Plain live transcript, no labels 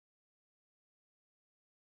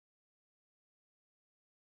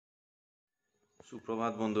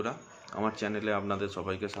সুপ্রভাত বন্ধুরা, আমার চ্যানেলে আপনাদের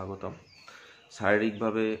সবাইকে স্বাগতম।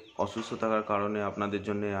 শারীরিকভাবে অসুস্থ থাকার কারণে আপনাদের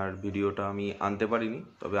জন্য আর ভিডিওটা আমি আনতে পারিনি,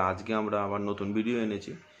 তবে আজকে আমরা আবার নতুন ভিডিও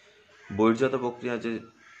এনেছি। বহির্জাত প্রক্রিয়া যে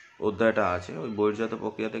অধ্যায়টা আছে, ওই বহির্জাত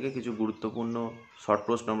প্রক্রিয়া থেকে কিছু গুরুত্বপূর্ণ শর্ট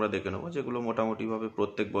প্রশ্ন আমরা দেখে নেবো, যেগুলো মোটামুটিভাবে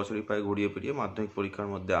প্রত্যেক বছরই প্রায় ঘুরিয়ে ফিরিয়ে মাধ্যমিক পরীক্ষার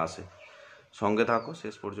মধ্যে আসে। সঙ্গে থাকো,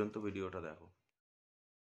 শেষ পর্যন্ত ভিডিওটা দেখো।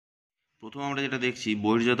 প্রথম আমরা যেটা দেখছি,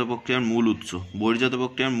 বহির্জাত প্রক্রিয়ার মূল উৎস। বহির্জাত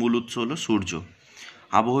প্রক্রিয়ার মূল উৎস হলো সূর্য।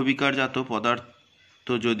 আবহবিকারজাত পদার্থ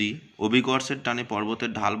যদি অভিকর্ষের টানে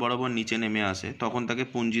পর্বতের ঢাল বরাবর নিচে নেমে আসে, তখন তাকে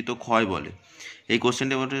পুঞ্জিত ক্ষয় বলে। এই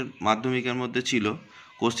কোশ্চেনটা আমাদের মাধ্যমিকের মধ্যে ছিল।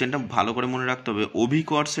 কোশ্চেনটা ভালো করে মনে রাখতে হবে,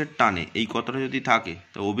 অভিকর্ষের টানে এই কথাটা যদি থাকে,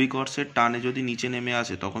 তো অভিকর্ষের টানে যদি নিচে নেমে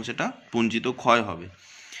আসে তখন সেটা পুঞ্জিত ক্ষয় হবে।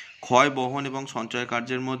 ক্ষয়, বহন এবং সঞ্চয়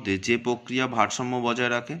কার্যের মধ্যে যে প্রক্রিয়া ভারসাম্য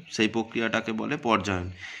বজায় রাখে সেই প্রক্রিয়াটাকে বলে পর্যায়ন।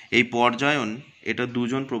 এই পর্যায়ন, এটা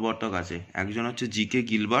দুজন প্রবর্তক আছে, একজন হচ্ছে জি.কে.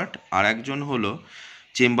 গিলবার্ট আর একজন হলো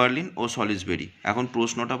চেম্বারলিন ও সলিসবেরি। এখন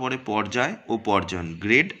প্রশ্নটা পড়ে পর্যায় ও পর্যায়ন,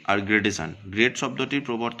 গ্রেড আর গ্রেডেশন। গ্রেড শব্দটির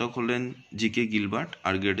প্রবর্তক হলেন জি.কে. গিলবার্ট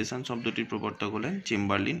আর গ্রেডেশন শব্দটির প্রবর্তক হলেন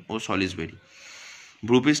চেম্বারলিন ও সলিসবেরি।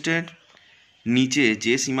 ভূপৃষ্ঠের নিচে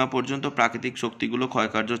যে সীমা পর্যন্ত প্রাকৃতিক শক্তিগুলো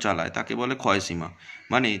ক্ষয়কার্য চালায় তাকে বলে ক্ষয়সীমা।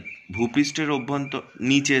 মানে ভূপৃষ্ঠের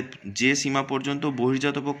নিচে যে সীমা পর্যন্ত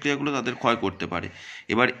বহির্জাত প্রক্রিয়াগুলো তাদের ক্ষয় করতে পারে।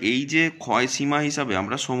 এবার এই যে ক্ষয়সীমা হিসাবে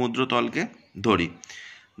আমরা সমুদ্রতলকে ধরি।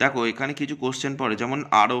 দেখো, এখানে কিছু কোশ্চেন পড়ে, যেমন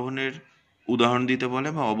আরোহণের উদাহরণ দিতে বলে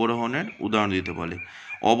বা অবরোহণের উদাহরণ দিতে বলে।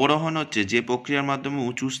 অবরোহণ হচ্ছে যে প্রক্রিয়ার মাধ্যমে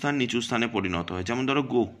উঁচু স্থান নিচু স্থানে পরিণত হয়, যেমন ধরো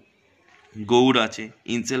গৌড় আছে,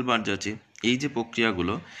 ইনসেলবার্জ আছে। এই যে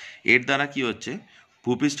প্রক্রিয়াগুলো, এর দ্বারা কি হচ্ছে,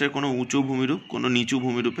 ভূপৃষ্ঠের কোনো উঁচু ভূমিরূপ কোনো নিচু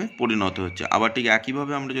ভূমিরূপে পরিণত হচ্ছে। আবার ঠিক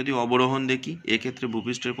একইভাবে আমরা যদি অবরোহণ দেখি, এক্ষেত্রে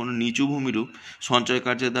ভূপৃষ্ঠের কোনো নিচু ভূমিরূপ সঞ্চয়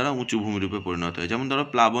কার্যের দ্বারা উঁচু ভূমিরূপে পরিণত হয়। যেমন ধরো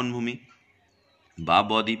প্লাবনভূমি বা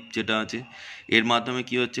বদ্বীপ যেটা আছে, এর মাধ্যমে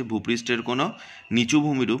কি হচ্ছে, ভূপৃষ্ঠের কোনো নিচু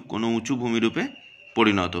ভূমিরূপ কোনো উঁচু ভূমিরূপে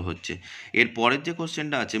পরিণত হচ্ছে। এর পরের যে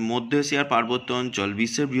কোশ্চেনটা আছে, মধ্য এশিয়ার পার্বত্য অঞ্চল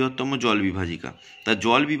বিশ্বের বৃহত্তম জল বিভাজিকা। তা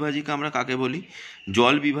জল বিভাজিকা আমরা কাকে বলি?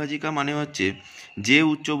 জল বিভাজিকা মানে হচ্ছে যে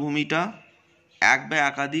উচ্চভূমিটা এক বা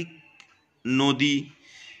একাধিক নদী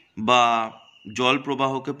বা জল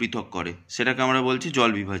প্রবাহকে পৃথক করে, সেটাকে আমরা বলছি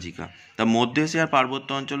জল বিভাজিকা। তা মধ্য এশিয়ার পার্বত্য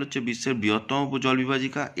অঞ্চল হচ্ছে বিশ্বের বৃহত্তম জল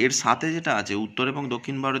বিভাজিকা। এর সাথে যেটা আছে উত্তর এবং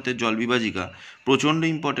দক্ষিণ ভারতের জল বিভাজিকা, প্রচণ্ড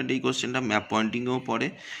ইম্পর্টেন্ট এই কোশ্চেনটা, ম্যাপ পয়েন্টিংয়েও পড়ে,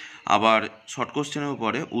 আবার শর্ট কোশ্চেনেও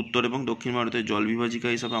পড়ে। উত্তর এবং দক্ষিণ ভারতের জল বিভাজিকা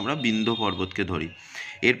হিসাবে আমরা বিন্ধ্য পর্বতকে ধরি।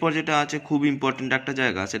 এরপর যেটা আছে খুব ইম্পর্টেন্ট একটা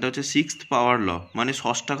জায়গা, সেটা হচ্ছে সিক্সথ পাওয়ার ল, মানে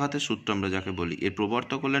ষষ্ঠাঘাতের সূত্র আমরা যাকে বলি। এর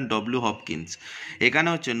প্রবর্তক হলেন ডব্লিউ হপকিন্স। এখানে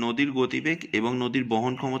হচ্ছে নদীর গতিবেগ এবং নদীর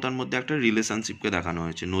বহন ক্ষমতার মধ্যে একটা রিলেশনশিপকে দেখানো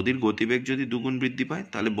হয়েছে। নদীর গতিবেগ যদি 2 গুণ বৃদ্ধি পায়,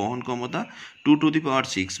 তাহলে বহন ক্ষমতা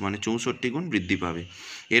 2⁶, মানে 64 গুণ বৃদ্ধি পাবে।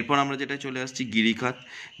 এরপর আমরা যেটা চলে আসছি গিরিখাত।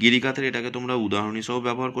 গিরিখাতের এটাকে তোমরা উদাহরণ হিসেবেও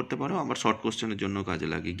ব্যবহার করতে পারো, আবার শর্ট কোশ্চেনের জন্য কাজে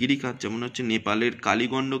লাগে। গিরিখাত যেমন হচ্ছে নেপালের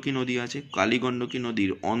কালীগণ্ডকী নদী আছে, কালীগণ্ডকী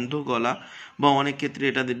নদীর অন্ধগলা বা অনেক ক্ষেত্রে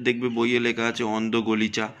এটা দেখবে বইয়ে লেখা আছে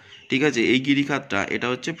অন্ধগলিচা। ঠিক আছে, এই গিরিখাতটা এটা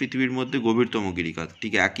হচ্ছে পৃথিবীর মধ্যে গভীরতম গিরিখাত।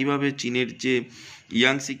 ঠিক একইভাবে চীনের যে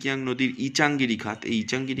ইয়াংসিকিয়াং নদীর ইচাং গিরিখাত, এই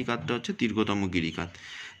ইচাং গিরিখাতটা হচ্ছে দীর্ঘতম গিরিখাত।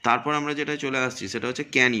 তারপর আমরা যেটা চলে আসছি সেটা হচ্ছে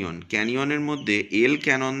ক্যানিয়ন। ক্যানিয়নের মধ্যে এল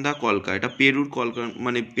ক্যানন্দা কলকা, এটা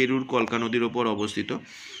পেরুর কলকা নদীর ওপর অবস্থিত।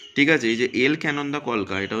 ঠিক আছে, এই যে এল ক্যানন্দা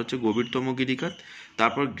কলকা, এটা হচ্ছে গভীরতম গিরিখাত।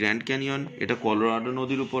 তারপর গ্র্যান্ড ক্যানিয়ন, এটা কলোরাডো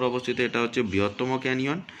নদীর উপর অবস্থিত, এটা হচ্ছে বৃহত্তম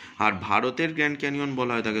ক্যানিয়ন। আর ভারতের গ্র্যান্ড ক্যানিয়ন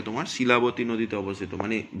বলা হয় থাকে তোমার শিলাবতী নদীতে অবস্থিত।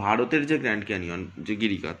 মানে ভারতের যে গ্র্যান্ড ক্যানিয়ন, যে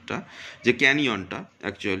গিরিখাতটা, যে ক্যানিয়নটা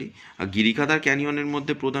অ্যাকচুয়ালি, আর গিরিখাত আর ক্যানিয়নের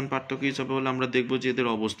মধ্যে প্রধান পার্থক্য হিসাবে হলে আমরা দেখবো যে এদের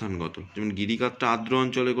অবস্থানগত। যেমন গিরিখাতটা আর্দ্র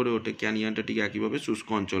অঞ্চলে গড়ে ওঠে, ক্যানিয়নটা ঠিক একইভাবে শুষ্ক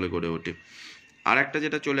অঞ্চলে গড়ে ওঠে। আর একটা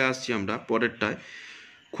যেটা চলে আসছি আমরা পরেরটায়,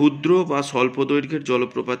 ক্ষুদ্র বা স্বল্প দৈর্ঘ্যের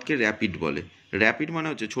জলপ্রপাতকে র্যাপিড বলে। র্যাপিড মানে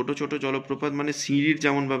হচ্ছে ছোট ছোট জলপ্রপাত, মানে সিঁড়ির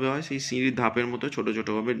যেমনভাবে হয় সেই সিঁড়ির ধাপের মতো ছোট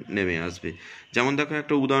ছোটোভাবে নেমে আসবে। যেমন দেখো,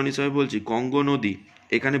 একটা উদাহরণ হিসাবে বলছি, কঙ্গো নদী,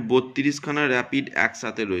 এখানে 32খানা র্যাপিড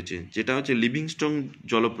একসাথে রয়েছে, যেটা হচ্ছে লিভিংস্টোন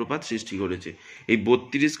জলপ্রপাত সৃষ্টি করেছে। এই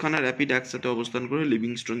 32খানা র্যাপিড একসাথে অবস্থান করে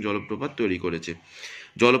লিভিংস্টোন জলপ্রপাত তৈরি করেছে।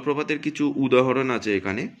 জলপ্রপাতের কিছু উদাহরণ আছে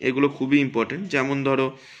এখানে, এগুলো খুবই ইম্পর্টেন্ট। যেমন ধরো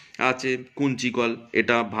আছে কুঞ্চিকল,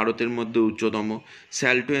 এটা ভারতের মধ্যে উচ্চতম।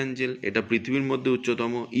 স্যাল্টো অ্যাঞ্জেল, এটা পৃথিবীর মধ্যে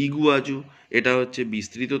উচ্চতম। ইগুয়াজু, এটা হচ্ছে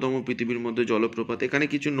বিস্তৃততম পৃথিবীর মধ্যে জলপ্রপাত। এখানে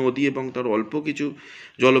কিছু নদী এবং তার অল্প কিছু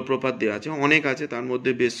জলপ্রপাত দেওয়া আছে, অনেক আছে, তার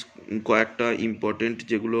মধ্যে বেশ কয়েকটা ইম্পর্টেন্ট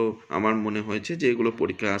যেগুলো আমার মনে হয়েছে যে এগুলো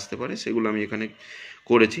পরীক্ষায় আসতে পারে, সেগুলো আমি এখানে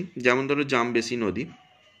করেছি। যেমন ধরো জামবেসি নদী,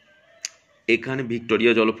 এখানে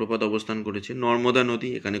ভিক্টোরিয়া জলপ্রপাত অবস্থান করেছে। নর্মদা নদী,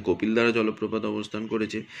 এখানে কপিলধারা জলপ্রপাত অবস্থান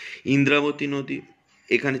করেছে। ইন্দ্রাবতী নদী,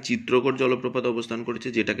 এখানে চিত্রকূট জলপ্রপাত অবস্থান করেছে,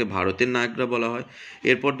 যেটাকে ভারতের নায়াগ্রা বলা হয়।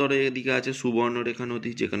 এরপর ধরো এদিকে আছে সুবর্ণরেখা নদী,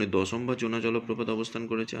 যেখানে দশম বা জোনা জলপ্রপাত অবস্থান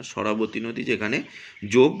করেছে, আর সরাবতী নদী, যেখানে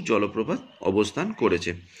যোগ জলপ্রপাত অবস্থান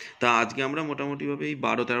করেছে। তা আজকে আমরা মোটামুটিভাবে এই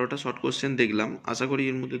 12-13টা শর্ট কোশ্চেন দেখলাম। আশা করি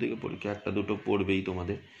এর মধ্যে থেকে পরীক্ষা একটা দুটো পড়বেই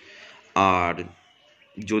তোমাদের। আর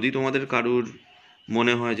যদি তোমাদের কারুর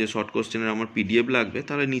মনে হয় যে শর্ট কোশ্চেনের আমার পিডিএফ লাগবে,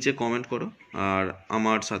 তাহলে নিচে কমেন্ট করো আর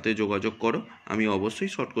আমার সাথে যোগাযোগ করো। আমি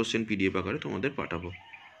অবশ্যই শর্ট কোশ্চেন পিডিএফ আকারে তোমাদের পাঠাবো।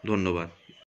 ধন্যবাদ।